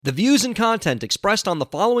The views and content expressed on the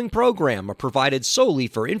following program are provided solely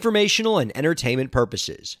for informational and entertainment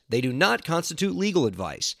purposes. They do not constitute legal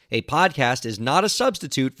advice. A podcast is not a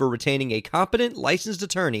substitute for retaining a competent, licensed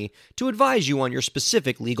attorney to advise you on your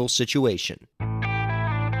specific legal situation.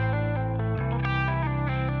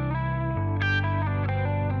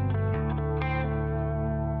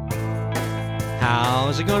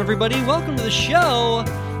 How's it going, everybody? Welcome to the show.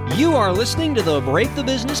 You are listening to the Break the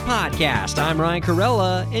Business podcast. I'm Ryan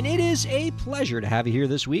Carella, and it is a pleasure to have you here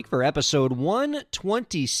this week for episode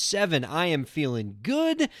 127. I am feeling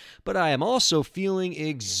good, but I am also feeling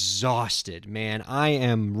exhausted, man. I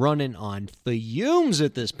am running on fumes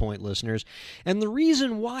at this point, listeners. And the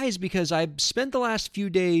reason why is because I've spent the last few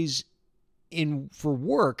days for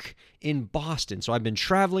work in Boston. So I've been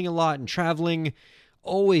traveling a lot, and traveling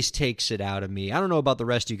always takes it out of me. I don't know about the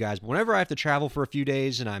rest of you guys, but whenever I have to travel for a few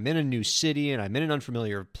days and I'm in a new city and I'm in an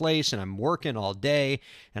unfamiliar place and I'm working all day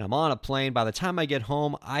and I'm on a plane, by the time I get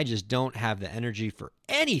home, I just don't have the energy for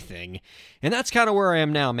anything. And that's kind of where I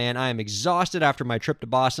am now, man. I am exhausted after my trip to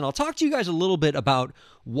Boston. I'll talk to you guys a little bit about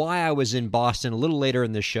why I was in Boston a little later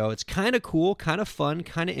in this show. It's kind of cool, kind of fun,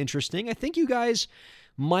 kind of interesting. I think you guys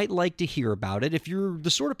might like to hear about it. If you're the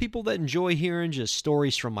sort of people that enjoy hearing just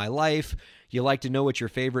stories from my life, you like to know what your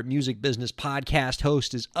favorite music business podcast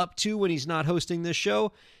host is up to when he's not hosting this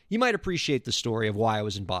show, you might appreciate the story of why I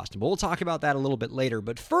was in Boston. But we'll talk about that a little bit later.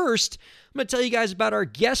 But first, I'm going to tell you guys about our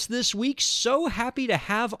guest this week. So happy to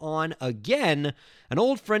have on again an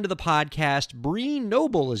old friend of the podcast. Bree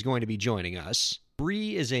Noble is going to be joining us.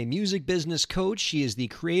 Bree is a music business coach. She is the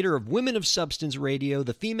creator of Women of Substance Radio,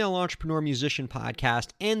 the Female Entrepreneur Musician Podcast,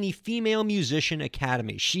 and the Female Musician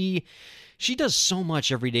Academy. She does so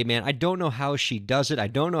much every day, man. I don't know how she does it. I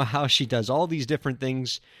don't know how she does all these different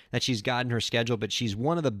things that she's got in her schedule, but she's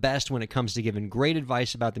one of the best when it comes to giving great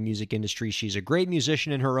advice about the music industry. She's a great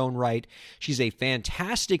musician in her own right. She's a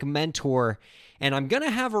fantastic mentor, and I'm going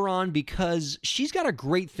to have her on because she's got a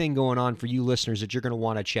great thing going on for you listeners that you're going to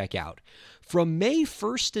want to check out. From May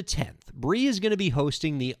 1st to 10th, Bree is going to be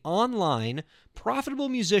hosting the online Profitable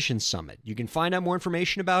Musician Summit. You can find out more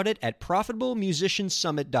information about it at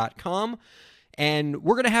profitablemusiciansummit.com. And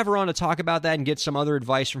we're going to have her on to talk about that and get some other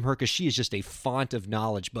advice from her because she is just a font of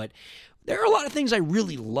knowledge. But there are a lot of things I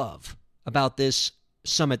really love about this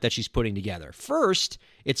summit that she's putting together. First,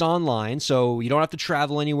 it's online, so you don't have to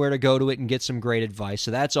travel anywhere to go to it and get some great advice,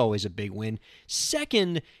 so that's always a big win.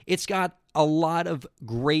 Second, it's got a lot of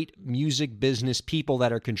great music business people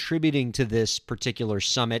that are contributing to this particular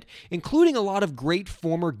summit, including a lot of great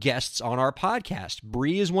former guests on our podcast.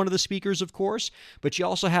 Bree is one of the speakers, of course, but you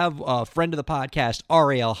also have a friend of the podcast,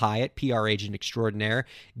 R.A.L. Hyatt, PR agent extraordinaire,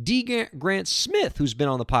 D. Grant Smith, who's been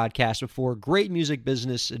on the podcast before, great music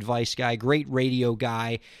business advice guy, great radio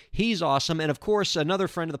guy. He's awesome. And of course, another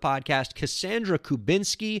friend of the podcast, Cassandra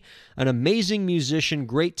Kubinski, an amazing musician,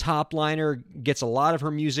 great top liner, gets a lot of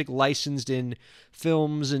her music licensed in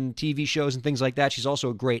films and TV shows and things like that. She's also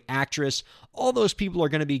a great actress. All those people are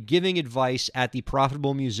going to be giving advice at the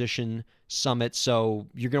Profitable Musician Summit, so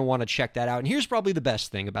you're going to want to check that out. And here's probably the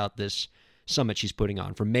best thing about this summit she's putting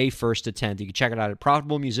on from May 1st to 10th. You can check it out at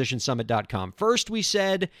profitablemusiciansummit.com. First, we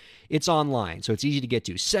said it's online, so it's easy to get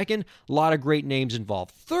to. Second, a lot of great names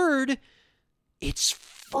involved. Third, it's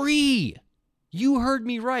free. You heard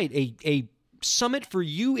me right. A summit for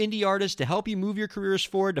you indie artists to help you move your careers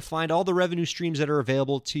forward, to find all the revenue streams that are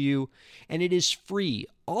available to you, and it is free.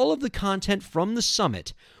 All of the content from the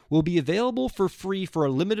summit will be available for free for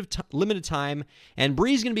a limited time, and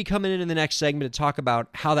Bree's going to be coming in the next segment to talk about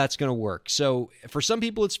how that's going to work. So for some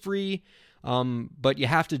people it's free, but you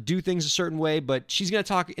have to do things a certain way, but she's going to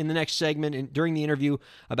talk in the next segment and during the interview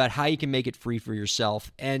about how you can make it free for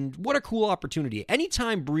yourself, and what a cool opportunity.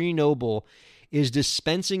 Anytime Bree Noble is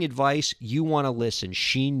dispensing advice, you want to listen.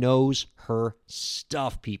 She knows her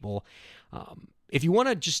stuff, people. If you want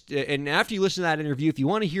to just, and after you listen to that interview, if you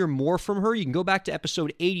want to hear more from her, you can go back to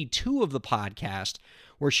episode 82 of the podcast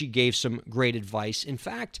where she gave some great advice. In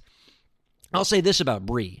fact, I'll say this about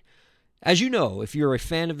Bree. As you know, if you're a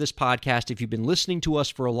fan of this podcast, if you've been listening to us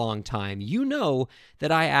for a long time, you know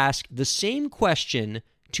that I ask the same question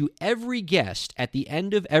to every guest at the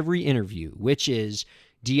end of every interview, which is,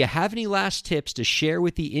 do you have any last tips to share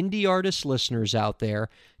with the indie artist listeners out there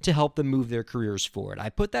to help them move their careers forward?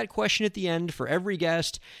 I put that question at the end for every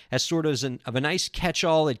guest as sort of a nice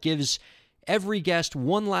catch-all. It gives every guest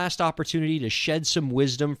one last opportunity to shed some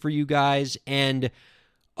wisdom for you guys. And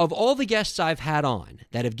of all the guests I've had on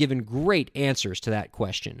that have given great answers to that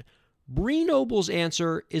question, Bree Noble's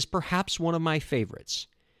answer is perhaps one of my favorites,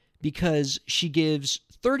 because she gives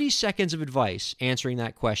 30 seconds of advice answering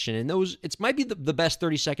that question. And it might be the best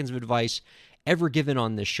 30 seconds of advice ever given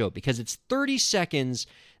on this show, because it's 30 seconds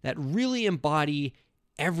that really embody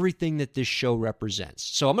everything that this show represents.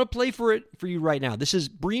 So I'm going to play for you right now. This is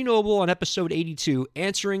Bree Noble on episode 82,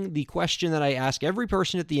 answering the question that I ask every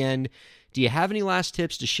person at the end. Do you have any last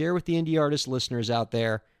tips to share with the indie artist listeners out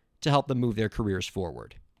there to help them move their careers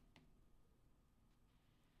forward?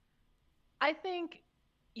 I think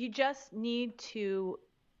you just need to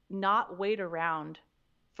not wait around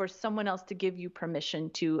for someone else to give you permission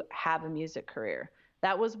to have a music career.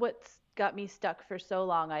 That was what got me stuck for so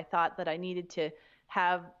long. I thought that I needed to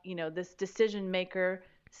have, this decision maker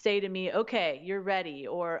say to me, okay, you're ready,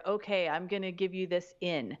 or okay, I'm going to give you this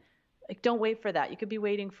in. Like, don't wait for that. You could be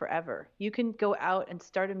waiting forever. You can go out and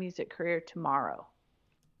start a music career tomorrow.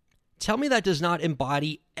 Tell me that does not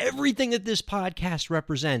embody everything that this podcast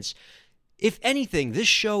represents. If anything, this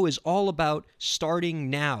show is all about starting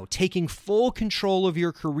now, taking full control of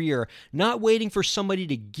your career, not waiting for somebody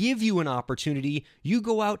to give you an opportunity. You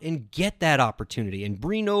go out and get that opportunity. And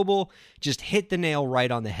Bree Noble just hit the nail right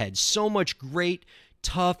on the head. So much great,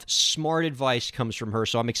 tough, smart advice comes from her.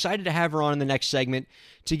 So I'm excited to have her on in the next segment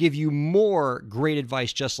to give you more great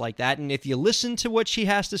advice just like that. And if you listen to what she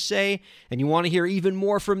has to say and you want to hear even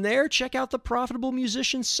more from there, check out the Profitable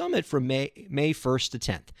Musician Summit from May 1st to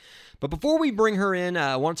 10th. But before we bring her in,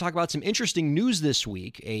 I want to talk about some interesting news this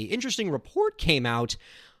week. An interesting report came out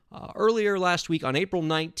earlier last week on April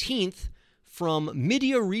 19th from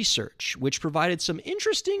Media Research, which provided some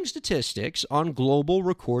interesting statistics on global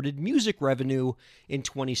recorded music revenue in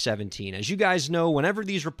 2017. As you guys know, whenever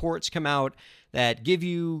these reports come out that give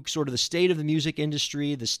you sort of the state of the music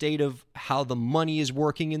industry, the state of how the money is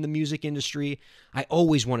working in the music industry, I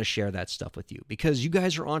always want to share that stuff with you because you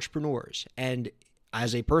guys are entrepreneurs. And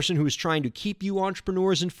as a person who is trying to keep you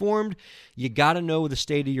entrepreneurs informed, you got to know the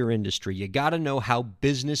state of your industry. You got to know how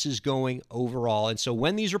business is going overall. And so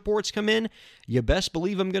when these reports come in, you best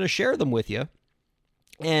believe I'm going to share them with you.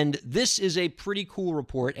 And this is a pretty cool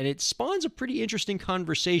report, and it spawns a pretty interesting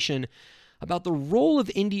conversation about the role of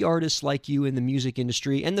indie artists like you in the music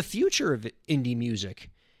industry and the future of indie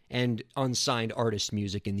music and unsigned artist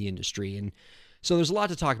music in the industry. And so there's a lot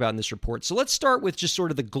to talk about in this report. So let's start with just sort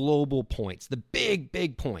of the global points, the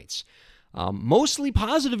big points. Mostly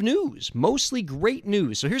positive news, mostly great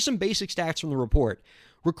news. So here's some basic stats from the report.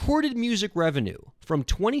 Recorded music revenue from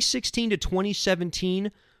 2016 to 2017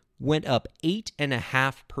 went up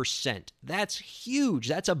 8.5%. That's huge.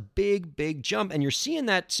 That's a big jump. And you're seeing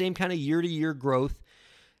that same kind of year-to-year growth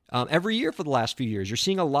every year for the last few years. You're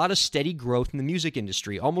seeing a lot of steady growth in the music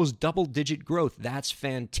industry, almost double-digit growth. That's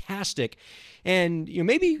fantastic. And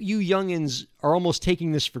maybe you youngins are almost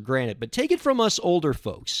taking this for granted, but take it from us older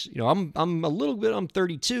folks. I'm a little bit. I'm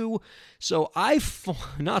 32, so I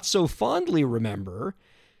not so fondly remember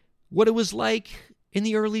what it was like in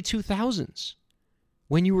the early 2000s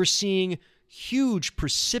when you were seeing huge,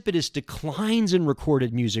 precipitous declines in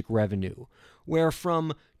recorded music revenue, where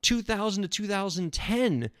from 2000 to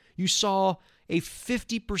 2010, you saw a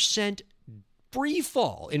 50% free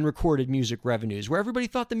fall in recorded music revenues, where everybody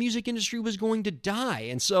thought the music industry was going to die.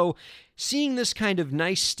 And so seeing this kind of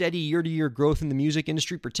nice, steady year-to-year growth in the music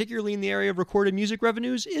industry, particularly in the area of recorded music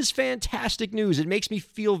revenues, is fantastic news. It makes me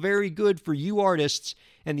feel very good for you artists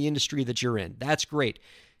and the industry that you're in. That's great.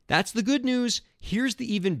 That's the good news. Here's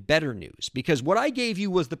the even better news, because what I gave you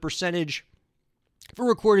was the percentage for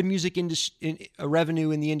recorded music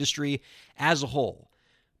revenue in the industry as a whole.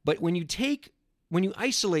 But when you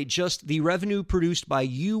isolate just the revenue produced by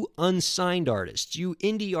you unsigned artists, you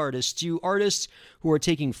indie artists, you artists who are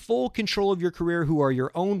taking full control of your career, who are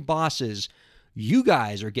your own bosses, you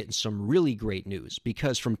guys are getting some really great news,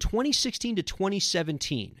 because from 2016 to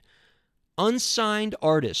 2017, unsigned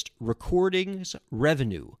artist recordings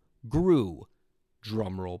revenue grew,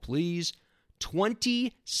 drumroll please,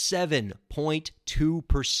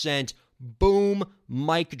 27.2%. Boom,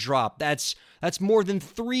 mic drop. That's more than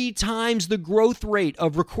 3 times the growth rate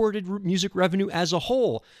of recorded music revenue as a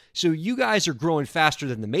whole. So you guys are growing faster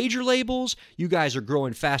than the major labels. You guys are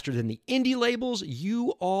growing faster than the indie labels.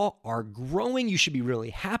 You all are growing. You should be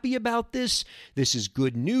really happy about this. This is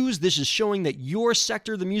good news. This is showing that your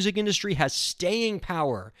sector of the music industry has staying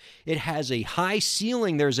power. It has a high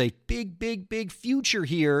ceiling. There's a big future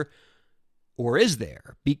here. Or is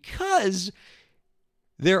there? Because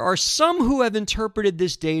there are some who have interpreted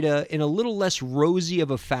this data in a little less rosy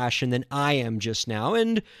of a fashion than I am just now,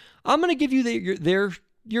 and I'm going to give you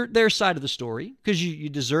their side of the story, because you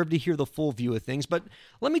deserve to hear the full view of things, but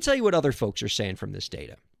let me tell you what other folks are saying from this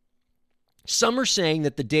data. Some are saying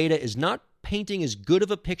that the data is not painting as good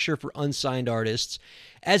of a picture for unsigned artists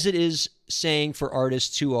as it is saying for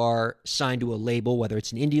artists who are signed to a label, whether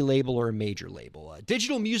it's an indie label or a major label.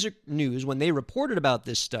 Digital Music News, when they reported about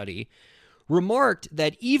this study, remarked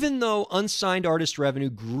that even though unsigned artist revenue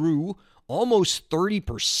grew almost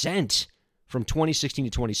 30% from 2016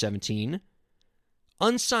 to 2017,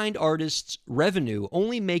 unsigned artists' revenue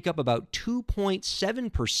only make up about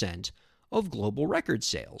 2.7% of global record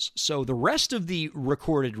sales. So the rest of the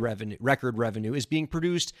record revenue is being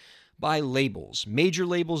produced by labels, major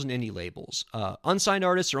labels and indie labels. Unsigned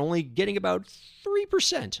artists are only getting about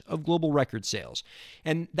 3% of global record sales.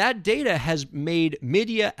 And that data has made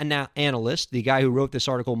media analyst, the guy who wrote this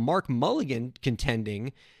article, Mark Mulligan,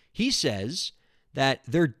 contending. He says that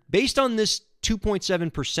they're based on this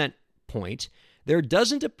 2.7% point, there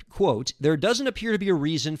doesn't appear to be a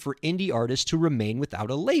reason for indie artists to remain without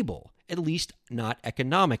a label, at least not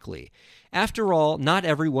economically. After all, not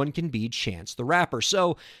everyone can be Chance the Rapper.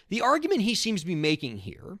 So the argument he seems to be making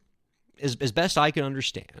here, as best I can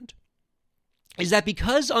understand, is that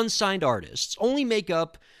because unsigned artists only make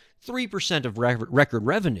up 3% of record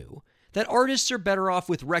revenue, that artists are better off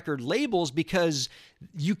with record labels because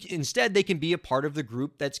instead they can be a part of the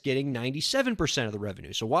group that's getting 97% of the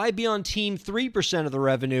revenue. So why be on team 3% of the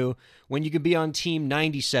revenue when you can be on team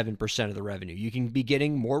 97% of the revenue? You can be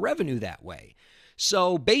getting more revenue that way.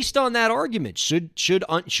 So based on that argument, should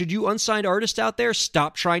you unsigned artists out there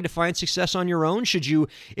stop trying to find success on your own? Should you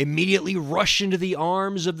immediately rush into the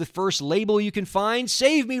arms of the first label you can find?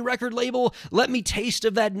 Save me, record label. Let me taste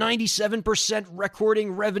of that 97%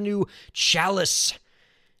 recording revenue chalice.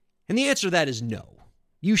 And the answer to that is no.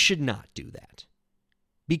 You should not do that.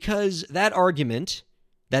 Because that argument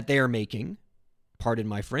that they are making, pardon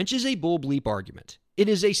my French, is a bull bleep argument. It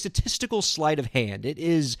is a statistical sleight of hand. It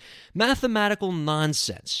is mathematical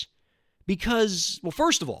nonsense. Because, well,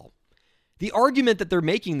 first of all, the argument that they're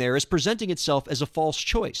making there is presenting itself as a false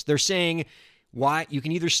choice. They're saying, why you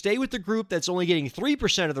can either stay with the group that's only getting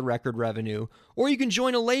 3% of the record revenue, or you can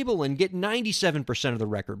join a label and get 97% of the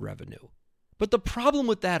record revenue. But the problem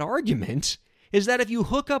with that argument is that if you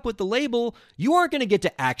hook up with the label, you aren't going to get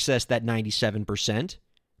to access that 97%.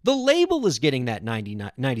 The label is getting that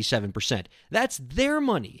 97%. That's their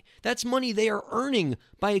money. That's money they are earning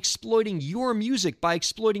by exploiting your music, by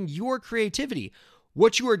exploiting your creativity.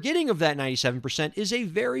 What you are getting of that 97% is a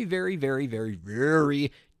very, very, very, very,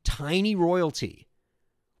 very tiny royalty,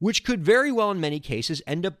 which could very well in many cases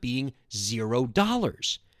end up being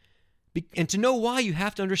 $0. And to know why, you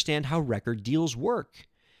have to understand how record deals work.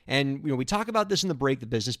 And we talk about this in the Break the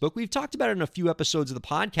Business book. We've talked about it in a few episodes of the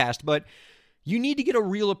podcast, but you need to get a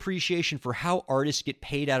real appreciation for how artists get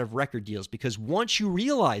paid out of record deals, because once you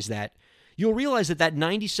realize that, you'll realize that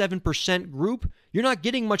 97% group, you're not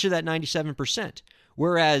getting much of that 97%.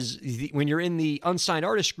 Whereas when you're in the unsigned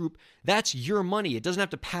artist group, that's your money. It doesn't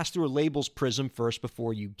have to pass through a label's prism first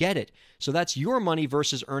before you get it. So that's your money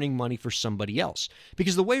versus earning money for somebody else.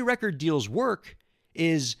 Because the way record deals work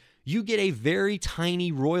is you get a very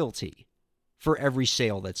tiny royalty for every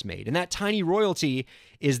sale that's made. And that tiny royalty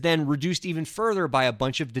is then reduced even further by a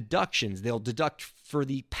bunch of deductions. They'll deduct for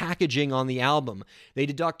the packaging on the album. They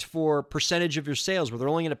deduct for percentage of your sales, where they're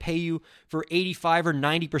only going to pay you for 85 or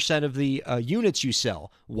 90% of the units you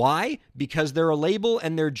sell. Why? Because they're a label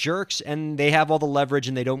and they're jerks and they have all the leverage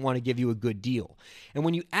and they don't want to give you a good deal. And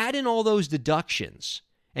when you add in all those deductions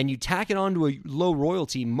and you tack it onto a low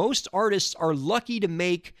royalty, most artists are lucky to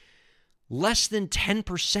make less than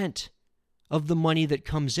 10% of the money that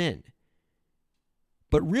comes in.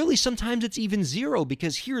 But really, sometimes it's even zero,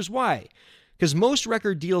 because here's why. Because most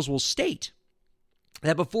record deals will state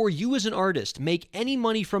that before you as an artist make any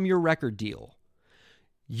money from your record deal,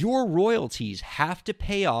 your royalties have to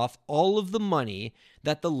pay off all of the money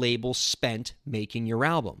that the label spent making your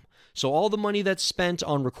album. So all the money that's spent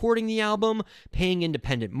on recording the album, paying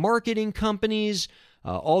independent marketing companies,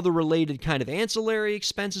 all the related kind of ancillary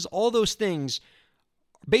expenses, all those things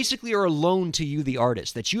basically are a loan to you, the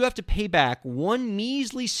artist, that you have to pay back one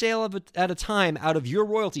measly sale at a time out of your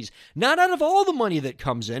royalties. Not out of all the money that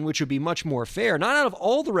comes in, which would be much more fair, not out of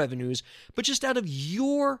all the revenues, but just out of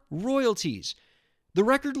your royalties. The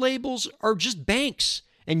record labels are just banks,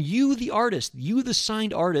 and you, the artist, you, the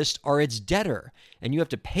signed artist, are its debtor, and you have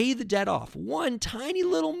to pay the debt off one tiny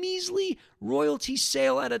little measly royalty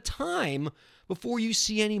sale at a time before you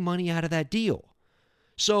see any money out of that deal.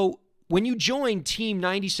 So when you join Team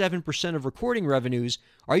 97% of recording revenues,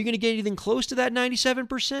 are you going to get anything close to that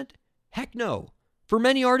 97%? Heck no. For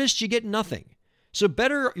many artists, you get nothing. So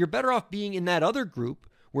you're better off being in that other group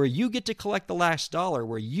where you get to collect the last dollar,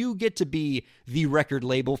 where you get to be the record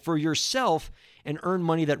label for yourself and earn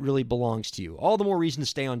money that really belongs to you. All the more reason to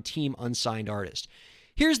stay on Team Unsigned Artist.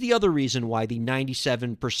 Here's the other reason why the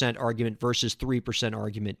 97% argument versus 3%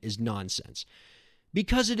 argument is nonsense.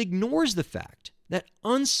 Because it ignores the fact that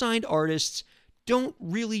unsigned artists don't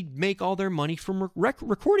really make all their money from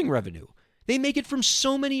recording revenue. They make it from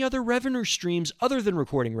so many other revenue streams other than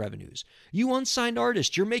recording revenues. You unsigned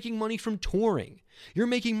artists, you're making money from touring. You're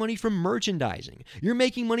making money from merchandising. You're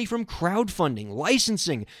making money from crowdfunding,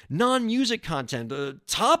 licensing, non-music content,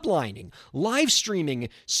 top lining, live streaming,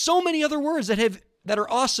 so many other words that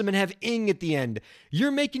are awesome and have ing at the end.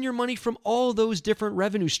 You're making your money from all those different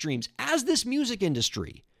revenue streams. As this music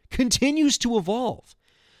industry continues to evolve,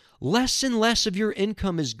 less and less of your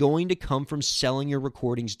income is going to come from selling your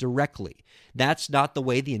recordings directly. That's not the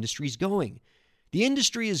way the industry is going. The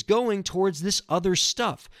industry is going towards this other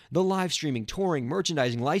stuff, the live streaming, touring,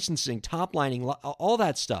 merchandising, licensing, top lining, all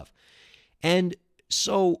that stuff. And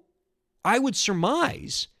so I would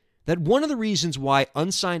surmise that one of the reasons why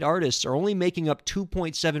unsigned artists are only making up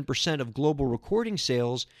 2.7% of global recording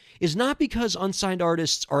sales is not because unsigned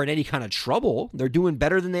artists are in any kind of trouble. They're doing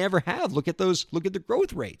better than they ever have. Look at the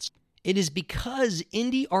growth rates. It is because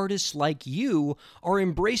indie artists like you are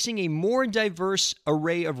embracing a more diverse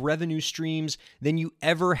array of revenue streams than you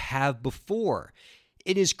ever have before.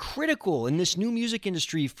 It is critical in this new music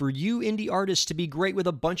industry for you indie artists to be great with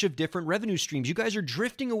a bunch of different revenue streams. You guys are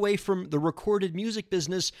drifting away from the recorded music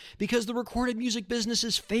business because the recorded music business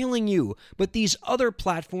is failing you. But these other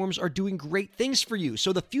platforms are doing great things for you.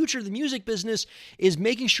 So the future of the music business is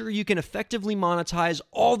making sure you can effectively monetize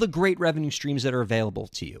all the great revenue streams that are available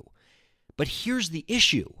to you. But here's the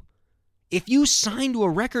issue. If you sign to a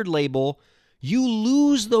record label, you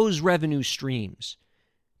lose those revenue streams.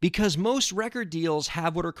 Because most record deals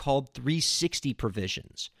have what are called 360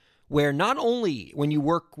 provisions, where not only when you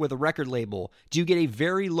work with a record label do you get a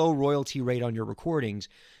very low royalty rate on your recordings,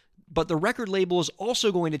 but the record label is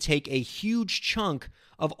also going to take a huge chunk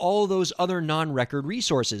of all those other non-record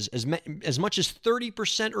resources, as much as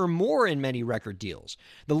 30% or more in many record deals.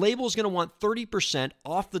 The label is going to want 30%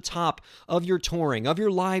 off the top of your touring, of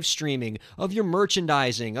your live streaming, of your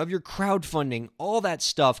merchandising, of your crowdfunding, all that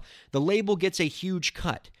stuff. The label gets a huge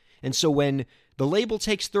cut. And so when the label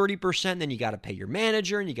takes 30%, then you got to pay your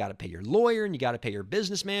manager, and you got to pay your lawyer, and you got to pay your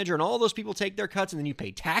business manager, and all those people take their cuts, and then you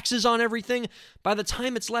pay taxes on everything. By the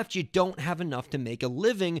time it's left, you don't have enough to make a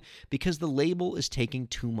living because the label is taking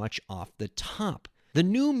too much off the top. The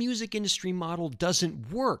new music industry model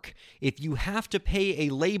doesn't work if you have to pay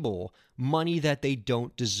a label money that they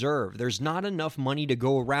don't deserve. There's not enough money to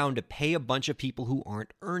go around to pay a bunch of people who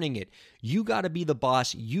aren't earning it. You got to be the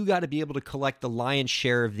boss. You got to be able to collect the lion's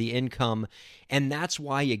share of the income, and that's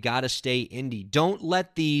why you got to stay indie. Don't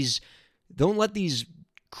let these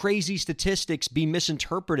crazy statistics be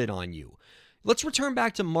misinterpreted on you. Let's return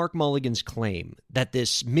back to Mark Mulligan's claim that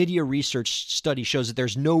this media research study shows that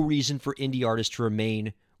there's no reason for indie artists to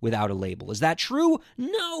remain without a label. Is that true?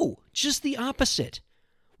 No, just the opposite.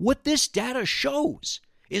 What this data shows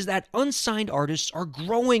is that unsigned artists are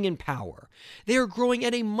growing in power. They are growing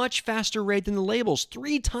at a much faster rate than the labels,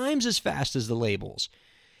 3 times as fast as the labels.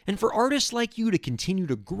 And for artists like you to continue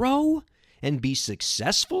to grow and be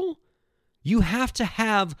successful, you have to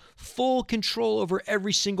have full control over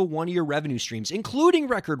every single one of your revenue streams, including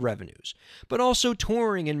record revenues, but also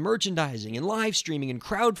touring and merchandising and live streaming and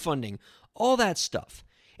crowdfunding, all that stuff.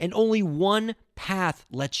 And only one path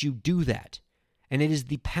lets you do that. And it is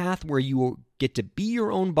the path where you will get to be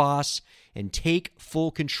your own boss and take full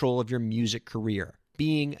control of your music career,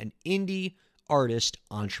 being an indie artist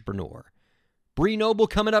entrepreneur. Bree Noble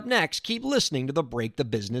coming up next. Keep listening to the Break the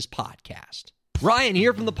Business podcast. Ryan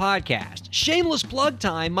here from the podcast. Shameless plug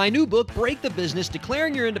time. My new book, Break the Business,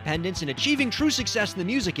 Declaring Your Independence and Achieving True Success in the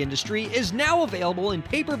Music Industry, is now available in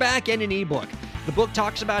paperback and an ebook. The book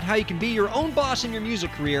talks about how you can be your own boss in your music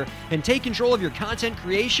career and take control of your content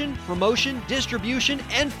creation, promotion, distribution,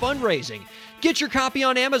 and fundraising. Get your copy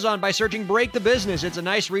on Amazon by searching Break the Business. It's a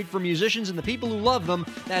nice read for musicians and the people who love them.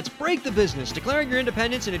 That's Break the Business, Declaring Your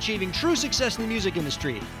Independence and Achieving True Success in the Music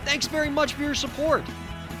Industry. Thanks very much for your support.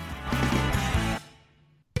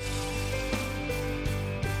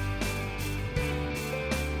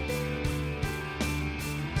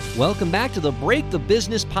 Welcome back to the Break the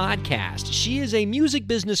Business podcast. She is a music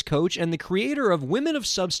business coach and the creator of Women of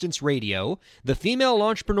Substance Radio, the Female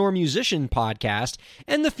Entrepreneur Musician podcast,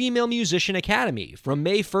 and the Female Musician Academy. From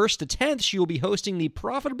May 1st to 10th, she will be hosting the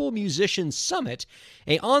Profitable Musician Summit,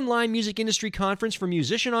 an online music industry conference for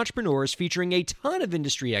musician entrepreneurs featuring a ton of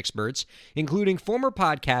industry experts, including former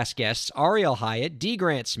podcast guests Ariel Hyatt, D.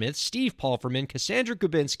 Grant Smith, Steve Palferman, Cassandra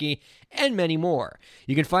Kubinski, and many more.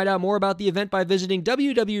 You can find out more about the event by visiting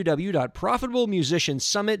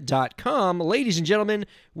www.profitablemusiciansummit.com. Ladies and gentlemen,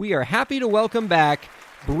 we are happy to welcome back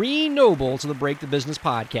Bree Noble to the Break the Business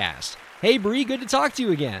podcast. Hey, Bree, good to talk to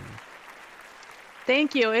you again.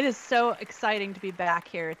 Thank you. It is so exciting to be back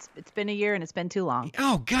here. It's been a year and it's been too long.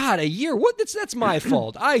 Oh, God, a year? What? That's my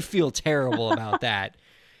fault. I feel terrible about that.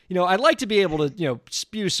 I'd like to be able to,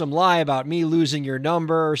 spew some lie about me losing your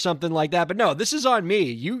number or something like that. But no, this is on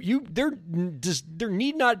me. There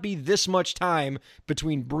need not be this much time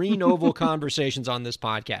between Bree Noble conversations on this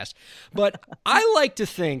podcast. But I like to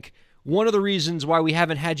think one of the reasons why we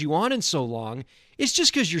haven't had you on in so long is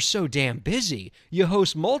just because you're so damn busy. You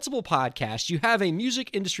host multiple podcasts, you have a music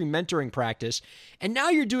industry mentoring practice, and now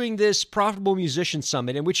you're doing this Profitable Musician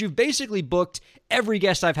Summit in which you've basically booked every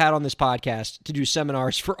guest I've had on this podcast to do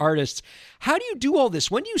seminars for artists. How do you do all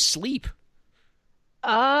this? When do you sleep?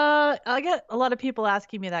 I get a lot of people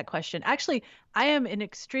asking me that question. Actually, I am an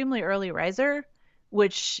extremely early riser,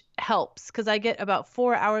 which helps because I get about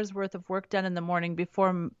 4 hours worth of work done in the morning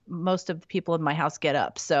before most of the people in my house get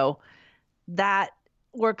up. So that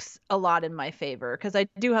works a lot in my favor because I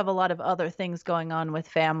do have a lot of other things going on with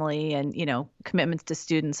family and, commitments to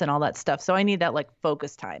students and all that stuff. So I need that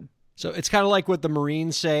focus time. So it's kind of like what the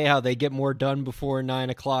Marines say, how they get more done before 9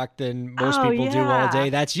 o'clock than most people do all day.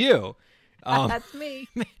 That's you. That's me.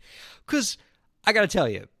 Because I got to tell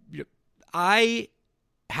you, I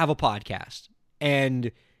have a podcast.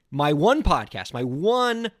 And my one podcast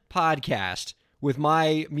with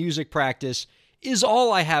my music practice is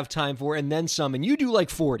all I have time for, and then some. And you do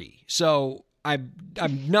 40. So I'm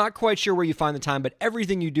not quite sure where you find the time, but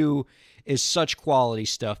everything you do is such quality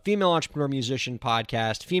stuff. Female Entrepreneur Musician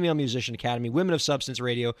Podcast, Female Musician Academy, Women of Substance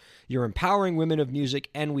Radio. You're empowering women of music,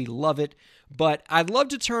 and we love it. But I'd love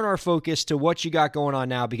to turn our focus to what you got going on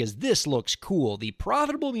now because this looks cool. The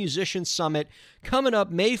Profitable Musician Summit coming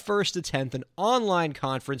up May 1st to 10th, an online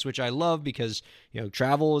conference, which I love because,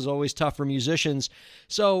 travel is always tough for musicians.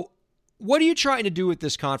 So what are you trying to do with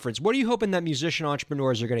this conference? What are you hoping that musician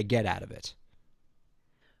entrepreneurs are going to get out of it?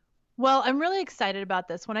 Well, I'm really excited about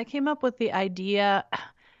this. When I came up with the idea,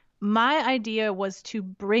 my idea was to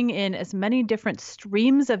bring in as many different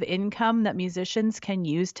streams of income that musicians can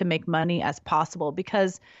use to make money as possible.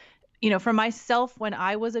 Because, for myself, when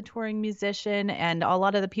I was a touring musician and a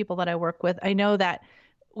lot of the people that I work with, I know that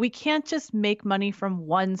we can't just make money from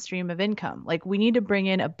one stream of income. We need to bring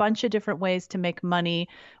in a bunch of different ways to make money,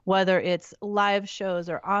 whether it's live shows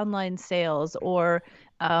or online sales or,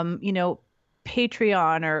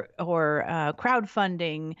 Patreon or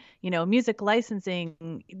crowdfunding, music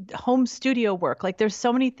licensing, home studio work. There's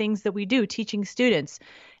so many things that we do teaching students.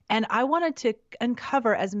 And I wanted to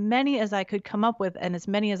uncover as many as I could come up with and as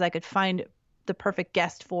many as I could find the perfect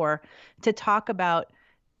guest for to talk about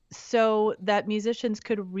so that musicians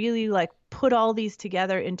could really put all these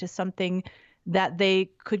together into something that they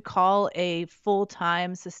could call a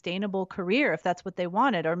full-time sustainable career if that's what they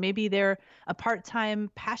wanted. Or maybe they're a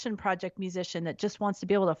part-time passion project musician that just wants to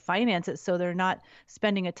be able to finance it so they're not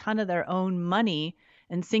spending a ton of their own money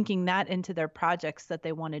and sinking that into their projects that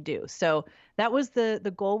they want to do. So that was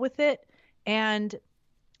the goal with it. And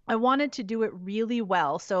I wanted to do it really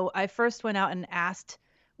well. So I first went out and asked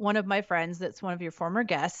one of my friends that's one of your former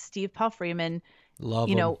guests, Steve Palferman. Love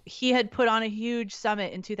him. He had put on a huge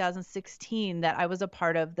summit in 2016 that I was a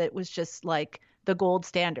part of that was just the gold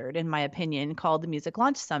standard, in my opinion, called the Music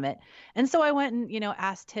Launch Summit. And so I went and,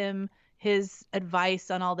 asked him his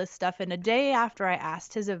advice on all this stuff. And a day after I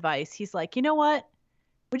asked his advice, he's like, you know what?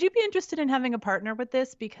 Would you be interested in having a partner with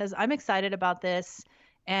this? Because I'm excited about this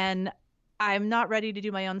and I'm not ready to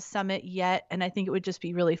do my own summit yet. And I think it would just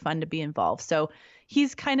be really fun to be involved. So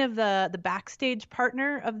he's kind of the backstage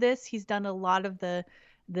partner of this. He's done a lot of the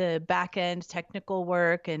back end technical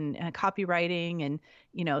work and copywriting and,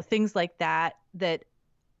 things like that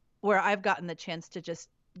where I've gotten the chance to just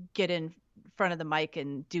get in front of the mic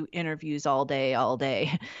and do interviews all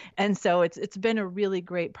day. And so it's been a really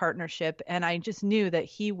great partnership. And I just knew that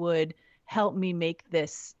he would help me make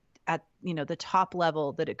this at, the top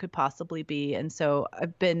level that it could possibly be. And so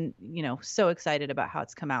I've been, so excited about how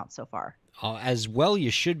it's come out so far. As well you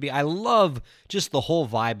should be. I love just the whole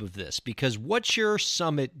vibe of this, because what your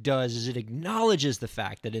summit does is it acknowledges the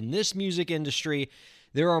fact that in this music industry,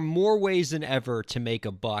 there are more ways than ever to make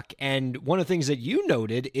a buck. And one of the things that you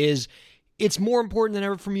noted is it's more important than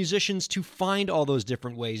ever for musicians to find all those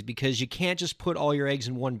different ways, because you can't just put all your eggs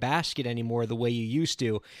in one basket anymore the way you used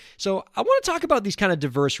to. So I want to talk about these kind of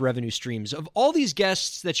diverse revenue streams. Of all these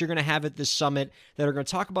guests that you're going to have at this summit that are going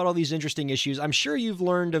to talk about all these interesting issues, I'm sure you've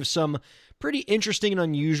learned of some pretty interesting and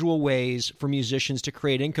unusual ways for musicians to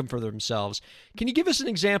create income for themselves. Can you give us an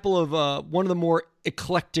example of one of the more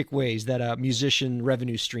eclectic ways that a musician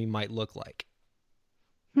revenue stream might look like?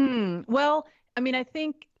 Well, I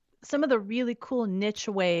think some of the really cool niche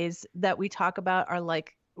ways that we talk about are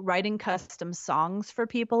like writing custom songs for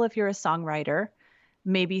people if you're a songwriter,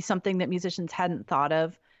 maybe something that musicians hadn't thought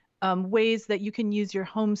of. Ways that you can use your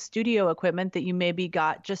home studio equipment that you maybe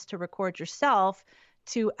got just to record yourself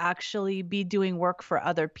to actually be doing work for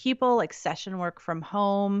other people, like session work from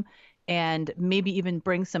home, and maybe even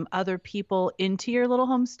bring some other people into your little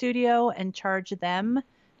home studio and charge them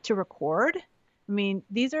to record.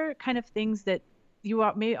 These are kind of things that you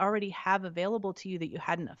may already have available to you that you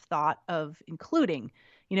hadn't have thought of including.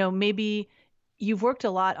 Maybe you've worked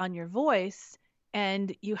a lot on your voice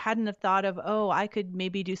and you hadn't have thought of, oh, I could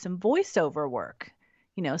maybe do some voiceover work,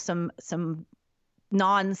 some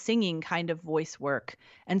non-singing kind of voice work.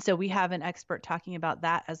 And so we have an expert talking about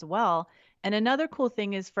that as well. And another cool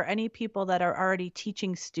thing is for any people that are already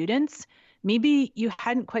teaching students, maybe you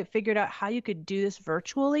hadn't quite figured out how you could do this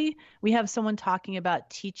virtually. We have someone talking about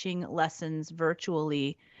teaching lessons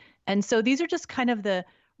virtually. And so these are just kind of the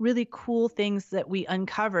really cool things that we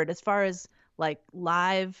uncovered as far as like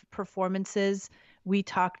live performances. We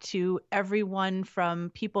talked to everyone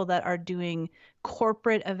from people that are doing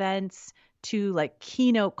corporate events to like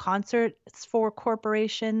keynote concerts for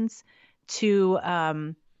corporations to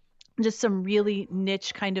just some really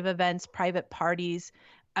niche kind of events, private parties.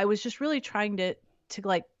 I was just really trying to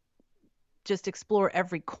like just explore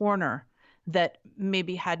every corner that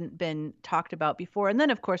maybe hadn't been talked about before. And then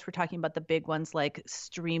of course we're talking about the big ones like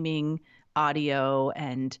streaming audio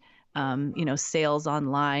and sales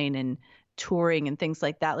online and touring and things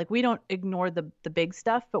like that. Like we don't ignore the big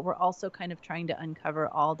stuff, but we're also kind of trying to uncover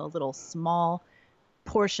all the little small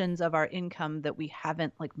portions of our income that we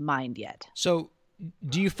haven't like mined yet. So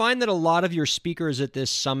do you find that a lot of your speakers at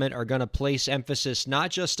this summit are going to place emphasis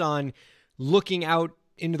not just on looking out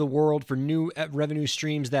into the world for new revenue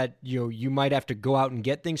streams that you might have to go out and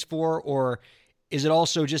get things for, or is it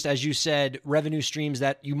also just, as you said, revenue streams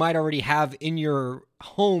that you might already have in your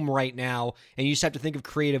home right now, and you just have to think of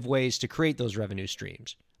creative ways to create those revenue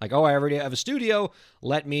streams? Like, oh, I already have a studio.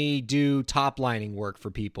 Let me do top lining work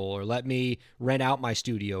for people, or let me rent out my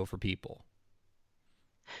studio for people.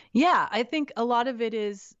 Yeah, I think a lot of it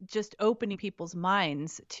is just opening people's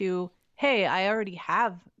minds to, hey, I already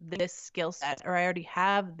have this skill set, or I already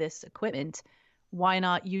have this equipment. Why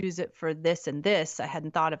not use it for this and this? I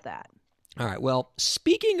hadn't thought of that. All right. Well,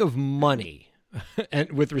 speaking of money,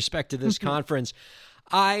 and with respect to this conference,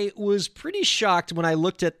 I was pretty shocked when I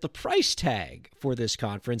looked at the price tag for this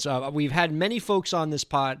conference. We've had many folks on this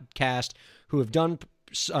podcast who have done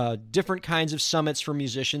different kinds of summits for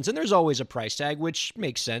musicians, and there's always a price tag, which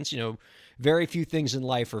makes sense. Very few things in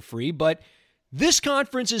life are free, but this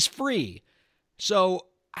conference is free. So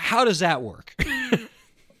how does that work?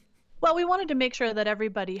 Well, we wanted to make sure that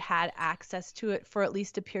everybody had access to it for at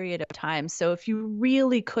least a period of time. So if you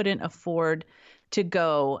really couldn't afford to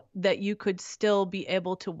go, that you could still be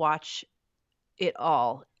able to watch it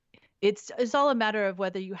all. It's all a matter of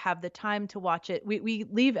whether you have the time to watch it. We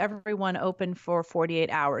leave everyone open for 48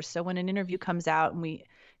 hours. So when an interview comes out, and we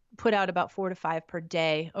put out about 4 to 5 per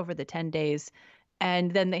day over the 10 days, and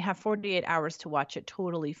then they have 48 hours to watch it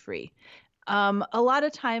totally free. A lot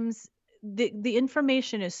of times the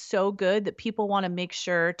information is so good that people want to make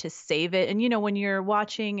sure to save it. And, when you're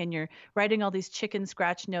watching and you're writing all these chicken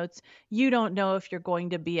scratch notes, you don't know if you're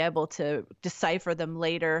going to be able to decipher them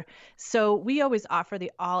later. So we always offer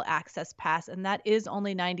the all access pass, and that is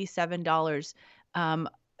only $97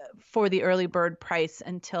 for the early bird price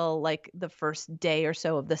until like the first day or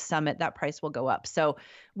so of the summit. That price will go up. So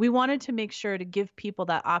we wanted to make sure to give people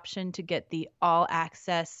that option to get the all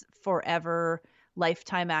access forever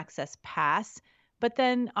lifetime access pass, but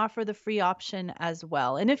then offer the free option as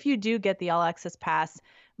well. And if you do get the all access pass,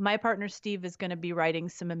 my partner Steve is going to be writing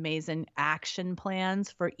some amazing action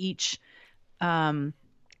plans for each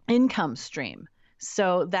income stream.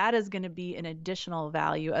 So that is going to be an additional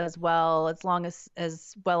value as well,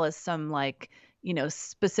 as well as some like,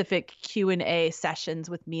 specific Q&A sessions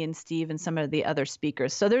with me and Steve and some of the other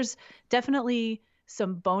speakers. So there's definitely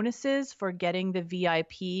some bonuses for getting the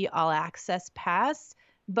VIP all access pass,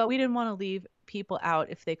 but we didn't want to leave people out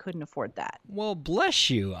if they couldn't afford that. Well, bless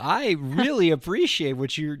you. I really appreciate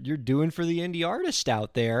what you're doing for the indie artist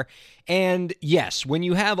out there. And yes, when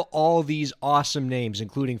you have all these awesome names,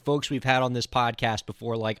 including folks we've had on this podcast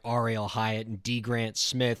before, like Ariel Hyatt and D. Grant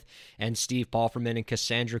Smith and Steve Palfreman and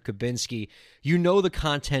Cassandra Kubinski, you know the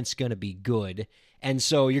content's going to be good. And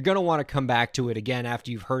so you're going to want to come back to it again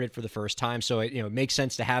after you've heard it for the first time. So it makes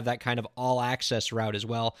sense to have that kind of all-access route as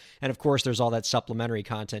well. And of course, there's all that supplementary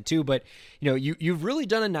content too. But you've really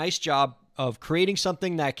done a nice job of creating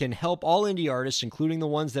something that can help all indie artists, including the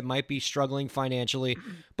ones that might be struggling financially,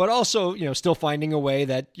 but also still finding a way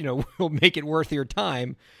that will make it worth your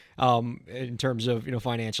time in terms of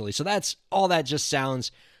financially. So that's all. That just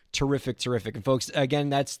sounds terrific. And folks, again,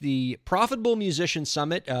 that's the Profitable Musician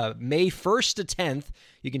Summit, May 1st to 10th.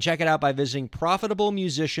 You can check it out by visiting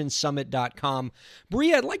profitablemusiciansummit.com.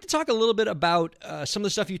 Bree, I'd like to talk a little bit about some of the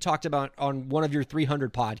stuff you talked about on one of your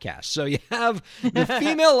 300 podcasts. So you have the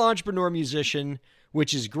Female Entrepreneur Musician,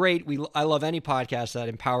 which is great. I love any podcast that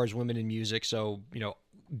empowers women in music. So,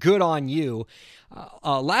 good on you.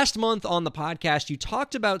 Last month on the podcast, you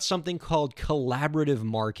talked about something called collaborative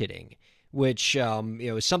marketing, which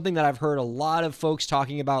is something that I've heard a lot of folks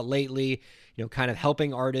talking about lately, kind of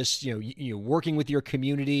helping artists, working with your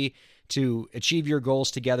community to achieve your goals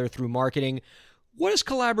together through marketing. What does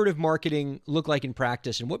collaborative marketing look like in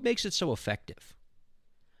practice, and what makes it so effective?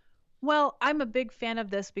 Well, I'm a big fan of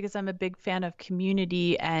this because I'm a big fan of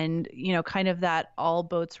community and, kind of that all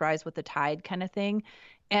boats rise with the tide kind of thing.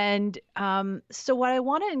 And so what I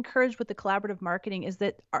want to encourage with the collaborative marketing is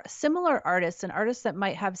that similar artists and artists that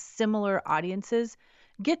might have similar audiences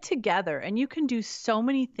get together, and you can do so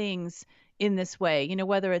many things in this way,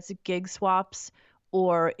 whether it's gig swaps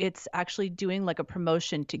or it's actually doing like a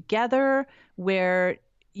promotion together where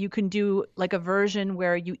you can do like a version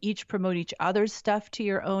where you each promote each other's stuff to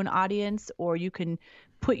your own audience, or you can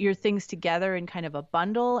put your things together in kind of a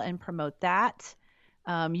bundle and promote that.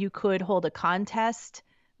 You could hold a contest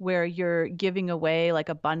where you're giving away like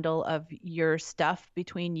a bundle of your stuff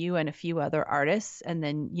between you and a few other artists, and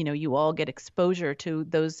then you all get exposure to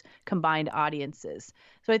those combined audiences.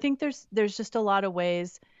 So I think there's just a lot of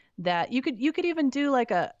ways that you could even do like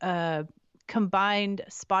a combined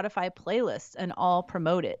Spotify playlist and all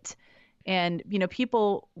promote it. And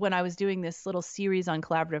people, when I was doing this little series on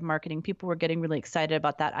collaborative marketing, people were getting really excited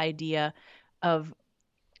about that idea of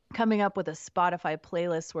coming up with a Spotify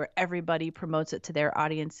playlist where everybody promotes it to their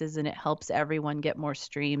audiences and it helps everyone get more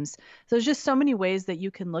streams. So there's just so many ways that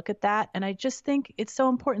you can look at that. And I just think it's so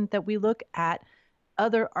important that we look at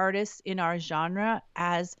other artists in our genre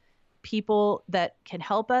as people that can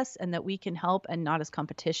help us and that we can help, and not as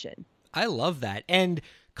competition. I love that. And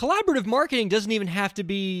collaborative marketing doesn't even have to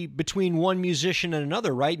be between one musician and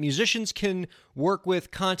another, right? Musicians can work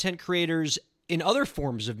with content creators in other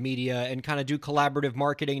forms of media and kind of do collaborative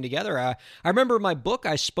marketing together. I remember in my book,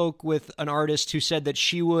 I spoke with an artist who said that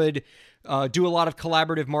she would do a lot of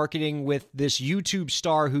collaborative marketing with this YouTube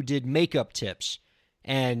star who did makeup tips.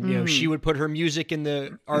 And, she would put her music in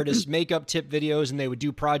the artist's makeup tip videos, and they would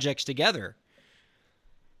do projects together.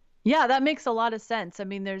 Yeah, that makes a lot of sense. I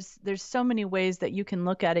mean, there's so many ways that you can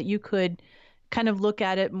look at it. You could kind of look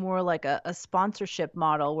at it more like a sponsorship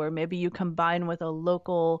model, where maybe you combine with a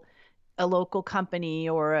local company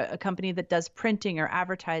or a company that does printing or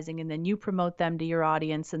advertising, and then you promote them to your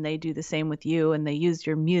audience and they do the same with you, and they use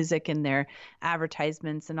your music in their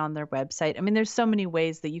advertisements and on their website. I mean, there's so many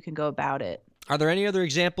ways that you can go about it. Are there any other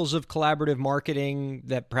examples of collaborative marketing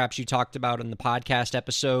that perhaps you talked about in the podcast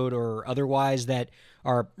episode or otherwise that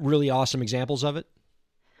are really awesome examples of it?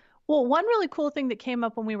 Well, one really cool thing that came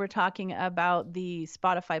up when we were talking about the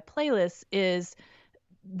Spotify playlist is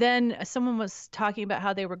then someone was talking about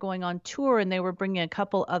how they were going on tour and they were bringing a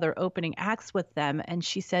couple other opening acts with them. And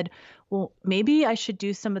she said, well, maybe I should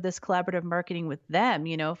do some of this collaborative marketing with them.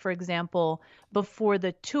 For example, before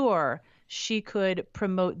the tour, she could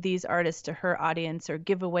promote these artists to her audience or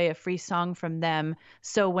give away a free song from them.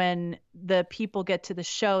 So when the people get to the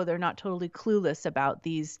show, they're not totally clueless about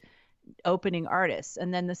these opening artists.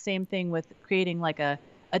 And then the same thing with creating like a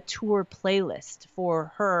tour playlist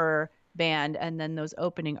for her band and then those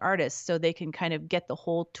opening artists, so they can kind of get the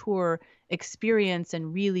whole tour experience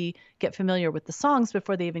and really get familiar with the songs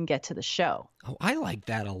before they even get to the show. Oh, I like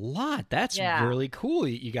that a lot. That's really cool.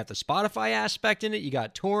 You got the Spotify aspect in it, you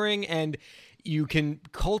got touring, and you can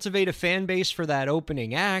cultivate a fan base for that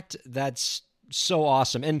opening act. That's so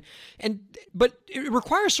awesome. But it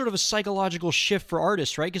requires sort of a psychological shift for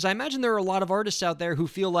artists, right? Because I imagine there are a lot of artists out there who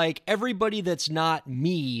feel like everybody that's not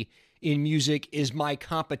me in music is my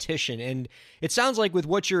competition. And it sounds like with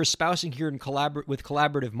what you're espousing here with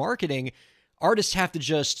collaborative marketing, artists have to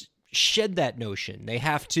just shed that notion. They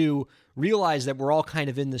have to realize that we're all kind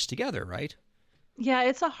of in this together, right? Yeah,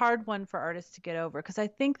 it's a hard one for artists to get over because I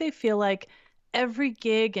think they feel like every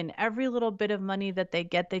gig and every little bit of money that they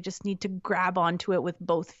get, they just need to grab onto it with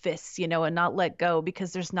both fists, and not let go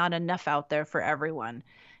because there's not enough out there for everyone.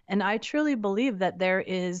 And I truly believe that there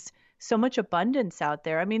is so much abundance out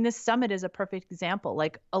there. I mean, this summit is a perfect example.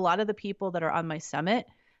 Like a lot of the people that are on my summit,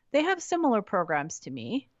 they have similar programs to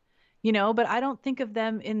me, but I don't think of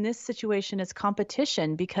them in this situation as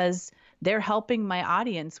competition because they're helping my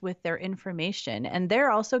audience with their information and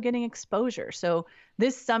they're also getting exposure. So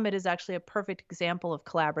this summit is actually a perfect example of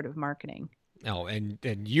collaborative marketing. Oh, and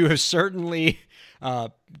you have certainly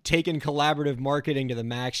taken collaborative marketing to the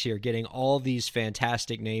max here, getting all these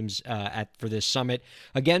fantastic names for this summit.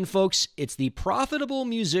 Again, folks, it's the Profitable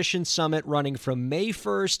Musician Summit running from May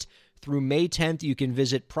 1st through May 10th. You can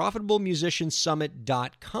visit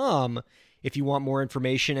profitablemusiciansummit.com if you want more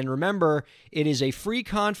information. And remember, it is a free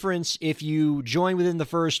conference if you join within the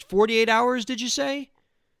first 48 hours, did you say?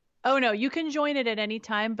 Oh, no, you can join it at any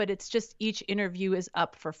time, but it's just each interview is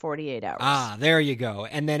up for 48 hours. Ah, there you go.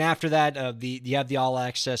 And then after that, you have the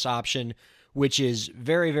all-access option, which is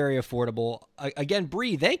very, very affordable. Again,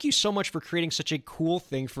 Bree, thank you so much for creating such a cool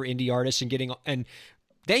thing for indie artists and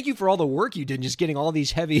thank you for all the work you did in just getting all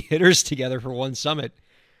these heavy hitters together for one summit.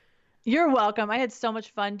 You're welcome. I had so much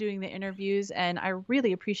fun doing the interviews, and I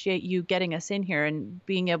really appreciate you getting us in here and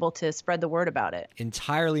being able to spread the word about it.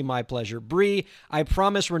 Entirely my pleasure. Bree, I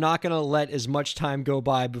promise we're not going to let as much time go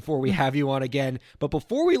by before we have you on again. But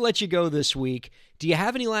before we let you go this week, do you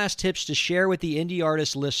have any last tips to share with the indie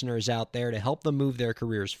artist listeners out there to help them move their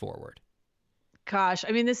careers forward? Gosh,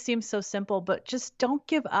 I mean, this seems so simple, but just don't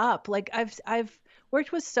give up. Like I've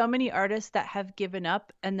worked with so many artists that have given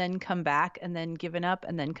up and then come back and then given up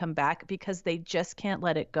and then come back because they just can't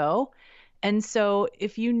let it go. And so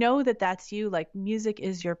if you know that that's you, like music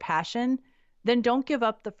is your passion, then don't give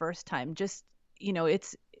up the first time. Just,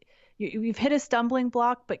 you've hit a stumbling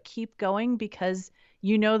block, but keep going because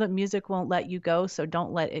you know that music won't let you go. So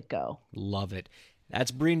don't let it go. Love it.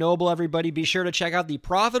 That's Bree Noble, everybody. Be sure to check out the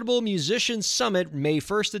Profitable Musician Summit May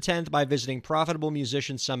 1st to 10th by visiting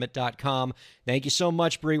profitablemusiciansummit.com. Thank you so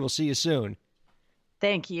much, Bree. We'll see you soon.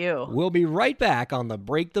 Thank you. We'll be right back on the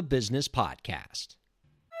Break the Business podcast.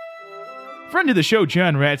 Friend of the show,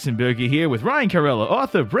 John Ratzenberger here with Ryan Carella,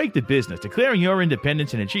 author of Break the Business, Declaring Your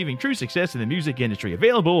Independence and Achieving True Success in the Music Industry,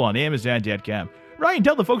 available on Amazon.com. Ryan,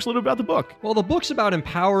 tell the folks a little about the book. Well, the book's about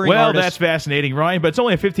empowering artists. Well, that's fascinating, Ryan, but it's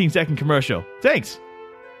only a 15-second commercial. Thanks.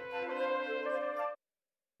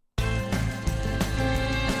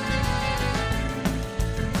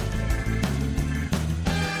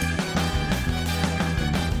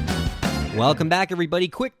 Welcome back, everybody.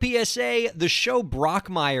 Quick PSA, the show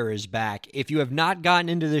Brockmire is back. If you have not gotten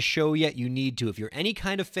into this show yet, you need to. If you're any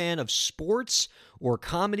kind of fan of sports or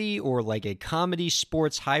comedy or like a comedy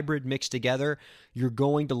sports hybrid mixed together, you're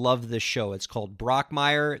going to love this show. It's called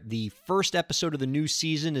Brockmire. The first episode of the new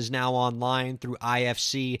season is now online through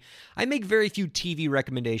IFC. I make very few TV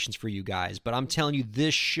recommendations for you guys, but I'm telling you,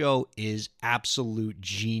 this show is absolute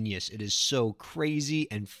genius. It is so crazy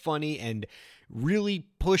and funny and really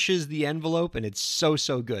pushes the envelope, and it's so,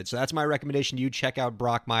 so good. So that's my recommendation to you. Check out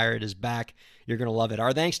Brockmire. It is back. You're going to love it.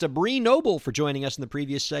 Our thanks to Bree Noble for joining us in the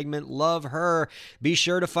previous segment. Love her. Be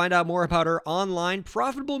sure to find out more about her online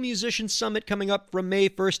Profitable Musician Summit coming up from May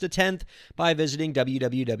 1st to 10th by visiting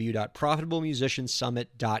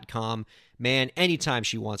www.profitablemusiciansummit.com. Man, anytime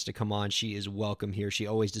she wants to come on, she is welcome here. She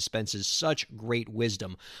always dispenses such great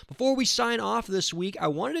wisdom. Before we sign off this week, I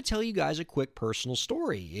wanted to tell you guys a quick personal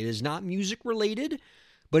story. It is not music related,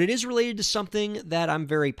 but it is related to something that I'm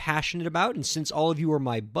very passionate about. And since all of you are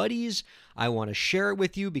my buddies, I want to share it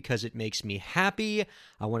with you because it makes me happy.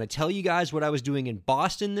 I want to tell you guys what I was doing in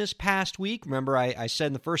Boston this past week. Remember, I said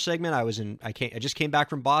in the first segment, I just came back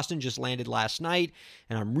from Boston, just landed last night,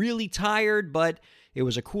 and I'm really tired, but it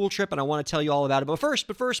was a cool trip, and I want to tell you all about it. But first,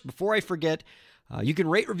 before I forget, you can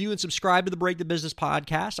rate, review, and subscribe to the Break the Business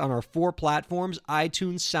podcast on our 4 platforms,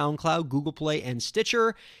 iTunes, SoundCloud, Google Play, and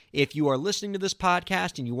Stitcher. If you are listening to this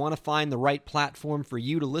podcast and you want to find the right platform for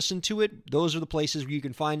you to listen to it, those are the places where you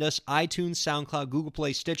can find us, iTunes, SoundCloud, Google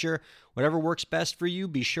Play, Stitcher. Whatever works best for you,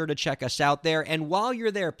 be sure to check us out there. And while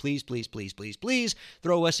you're there, please, please, please, please, please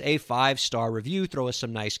throw us a 5-star review. Throw us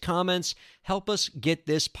some nice comments. Help us get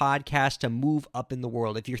this podcast to move up in the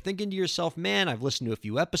world. If you're thinking to yourself, man, I've listened to a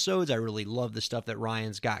few episodes. I really love the stuff that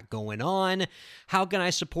Ryan's got going on. How can I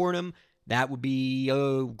support him? That would be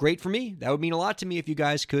great for me. That would mean a lot to me if you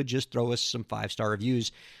guys could just throw us some 5-star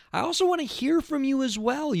reviews. I also want to hear from you as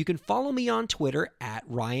well. You can follow me on Twitter at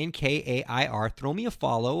RyanKAIR. Throw me a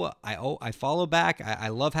follow. I follow back. I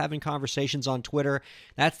love having conversations on Twitter.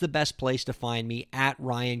 That's the best place to find me, at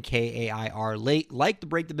RyanKAIR. Like the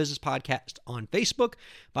Break the Business podcast on Facebook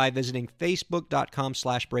by visiting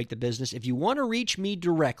facebook.com/breakthebusiness. If you want to reach me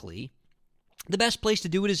directly, the best place to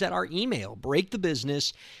do it is at our email,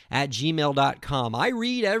 breakthebusiness@gmail.com. I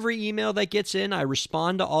read every email that gets in. I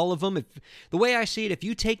respond to all of them. The way I see it, if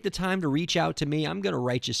you take the time to reach out to me, I'm going to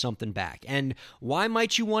write you something back. And why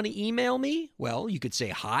might you want to email me? Well, you could say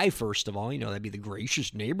hi, first of all. That'd be the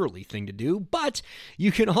gracious, neighborly thing to do. But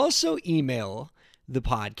you can also email the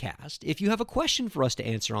podcast if you have a question for us to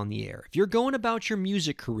answer on the air. If you're going about your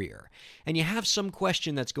music career and you have some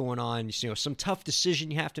question that's going on, some tough decision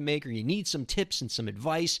you have to make, or you need some tips and some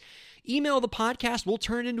advice, email the podcast. We'll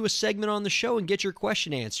turn it into a segment on the show and get your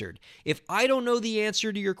question answered. If I don't know the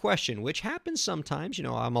answer to your question, which happens sometimes,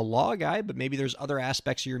 I'm a law guy, but maybe there's other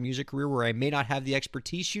aspects of your music career where I may not have the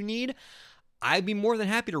expertise you need, I'd be more than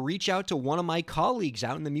happy to reach out to one of my colleagues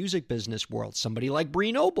out in the music business world, somebody like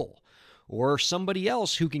Bree Noble, or somebody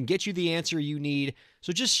else who can get you the answer you need.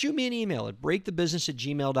 So just shoot me an email at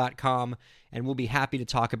breakthebusiness@gmail.com, and we'll be happy to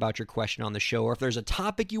talk about your question on the show. Or if there's a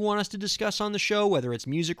topic you want us to discuss on the show, whether it's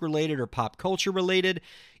music related or pop culture related,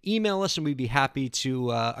 email us and we'd be happy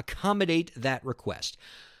to accommodate that request.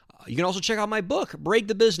 You can also check out my book, Break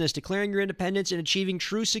the Business, Declaring Your Independence and Achieving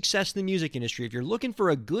True Success in the Music Industry. If you're looking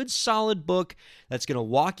for a good, solid book that's going to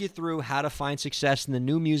walk you through how to find success in the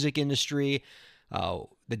new music industry,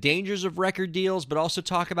 the dangers of record deals, but also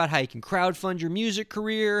talk about how you can crowdfund your music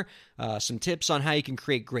career, some tips on how you can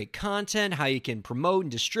create great content, how you can promote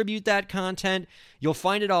and distribute that content. You'll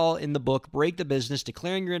find it all in the book, Break the Business,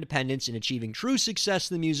 Declaring Your Independence and Achieving True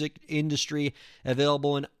Success in the Music Industry,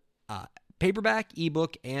 available in paperback,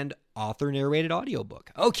 ebook, and author-narrated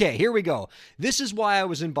audiobook. Okay, here we go. This is why I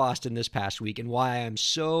was in Boston this past week and why I'm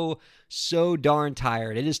so darn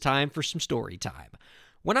tired. It is time for some story time.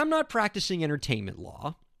 When I'm not practicing entertainment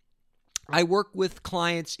law, I work with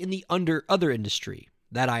clients in the other industry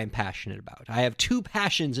that I am passionate about. I have two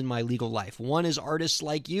passions in my legal life. One is artists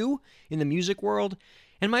like you in the music world,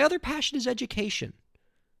 and my other passion is education.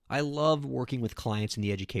 I love working with clients in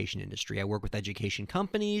the education industry. I work with education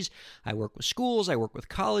companies, I work with schools, I work with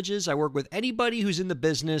colleges, I work with anybody who's in the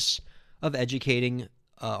business of educating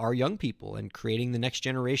our young people and creating the next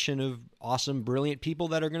generation of awesome, brilliant people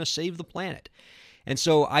that are going to save the planet. And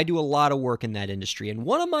so I do a lot of work in that industry. And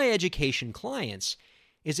one of my education clients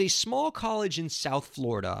is a small college in South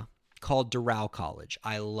Florida called Doral College.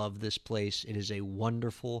 I love this place. It is a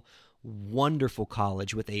wonderful, wonderful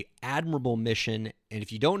college with an admirable mission. And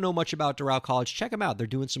if you don't know much about Doral College, check them out. They're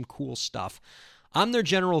doing some cool stuff. I'm their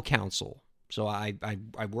general counsel. So I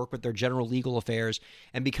work with their general legal affairs.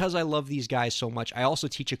 And because I love these guys so much, I also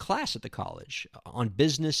teach a class at the college on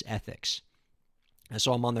business ethics. And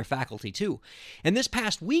so I'm on their faculty too. And this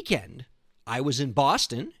past weekend, I was in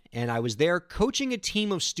Boston, and I was there coaching a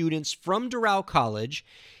team of students from Doral College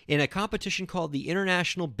in a competition called the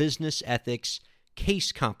International Business Ethics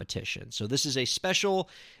Case Competition. So this is a special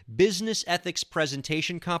business ethics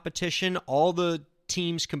presentation competition. All the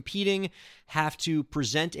teams competing have to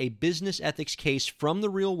present a business ethics case from the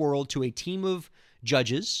real world to a team of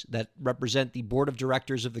judges that represent the board of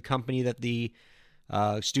directors of the company that the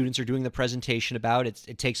students are doing the presentation about.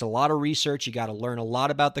 It takes a lot of research. You got to learn a lot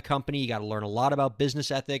about the company. You got to learn a lot about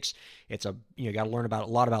business ethics. You got to learn a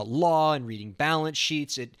lot about law and reading balance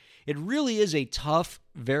sheets. It really is a tough,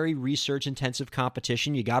 very research-intensive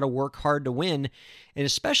competition. You got to work hard to win, and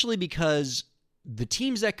especially because the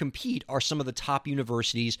teams that compete are some of the top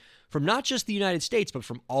universities from not just the United States, but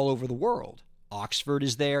from all over the world. Oxford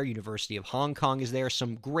is there. University of Hong Kong is there.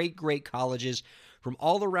 Some great, great colleges from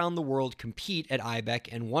all around the world compete at IBEC,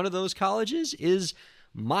 and one of those colleges is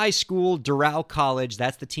my school, Doral College.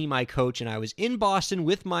 That's the team I coach, and I was in Boston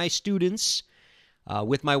with my students,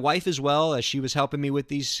 with my wife as well, as she was helping me with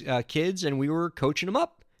these kids, and we were coaching them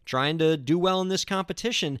up, trying to do well in this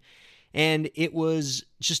competition, and it was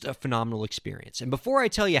just a phenomenal experience. And before I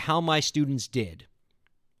tell you how my students did,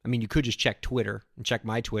 I mean, you could just check Twitter and check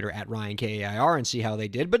my Twitter at RyanKAIR and see how they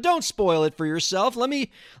did, but don't spoil it for yourself. Let me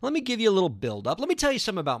give you a little build up. Let me tell you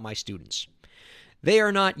something about my students. They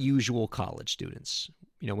are not usual college students.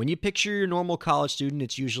 When you picture your normal college student,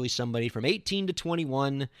 it's usually somebody from 18 to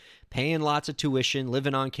 21, paying lots of tuition,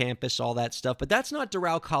 living on campus, all that stuff. But that's not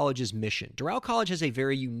Doral College's mission. Doral College has a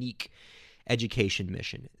very unique education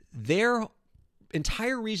mission. Their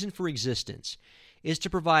entire reason for existence is to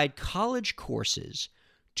provide college courses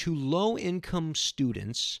to low-income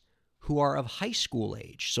students who are of high school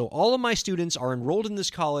age. So all of my students are enrolled in this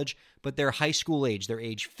college, but they're high school age. They're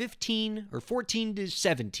age 15 or 14 to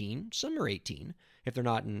 17. Some are 18 if they're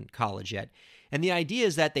not in college yet. And the idea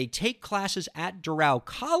is that they take classes at Doral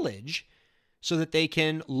College so that they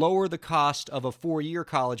can lower the cost of a 4-year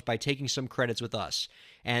college by taking some credits with us.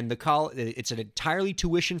 And it's an entirely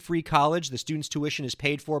tuition-free college. The students' tuition is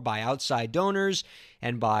paid for by outside donors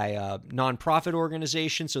and by nonprofit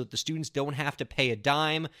organizations so that the students don't have to pay a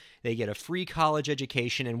dime. They get a free college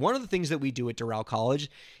education. And one of the things that we do at Doral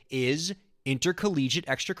College is intercollegiate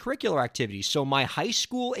extracurricular activities. So my high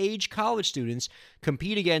school age college students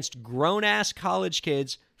compete against grown-ass college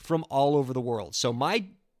kids from all over the world. So my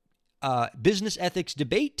business ethics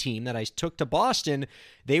debate team that I took to Boston,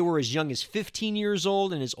 they were as young as 15 years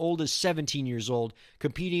old and as old as 17 years old,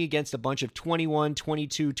 competing against a bunch of 21,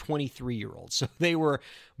 22, 23-year-olds. So they were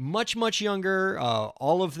much, much younger,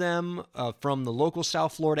 all of them from the local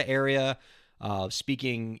South Florida area,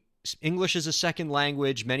 speaking English as a second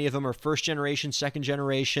language. Many of them are first-generation,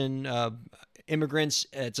 second-generation immigrants.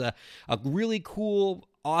 It's a really cool,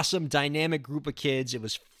 awesome, dynamic group of kids. It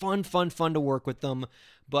was fun to work with them.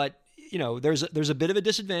 But there's a bit of a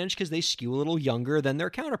disadvantage because they skew a little younger than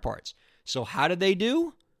their counterparts. So how did they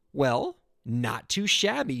do? Well, not too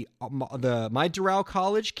shabby. My Doral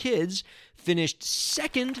College kids finished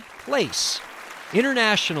second place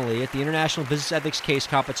internationally at the International Business Ethics Case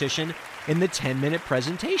Competition in the 10-minute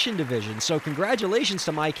presentation division. So congratulations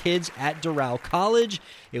to my kids at Doral College.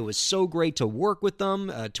 It was so great to work with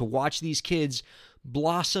them, to watch these kids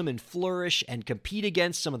blossom and flourish and compete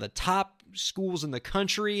against some of the top schools in the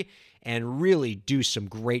country and really do some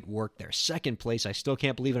great work there. Second place, I still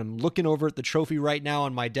can't believe it. I'm looking over at the trophy right now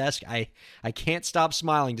on my desk. I can't stop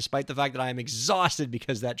smiling despite the fact that I am exhausted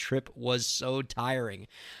because that trip was so tiring.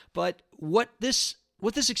 But what this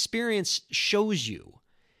experience shows you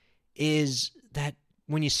is that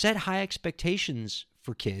when you set high expectations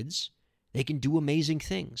for kids, they can do amazing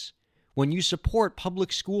things. When you support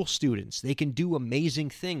public school students, they can do amazing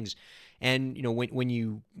things. And when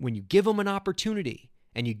you give them an opportunity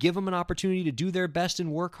and you give them an opportunity to do their best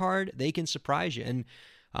and work hard, they can surprise you. And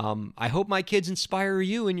I hope my kids inspire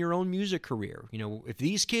you in your own music career. If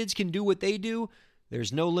these kids can do what they do,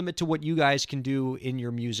 there's no limit to what you guys can do in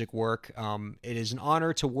your music work. It is an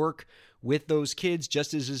honor to work with those kids,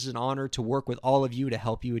 just as it is an honor to work with all of you to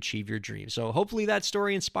help you achieve your dreams. So hopefully that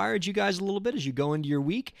story inspired you guys a little bit as you go into your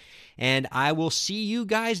week. And I will see you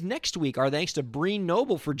guys next week. Our thanks to Bree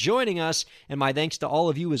Noble for joining us. And my thanks to all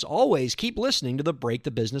of you as always. Keep listening to the Break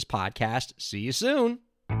the Business podcast. See you soon.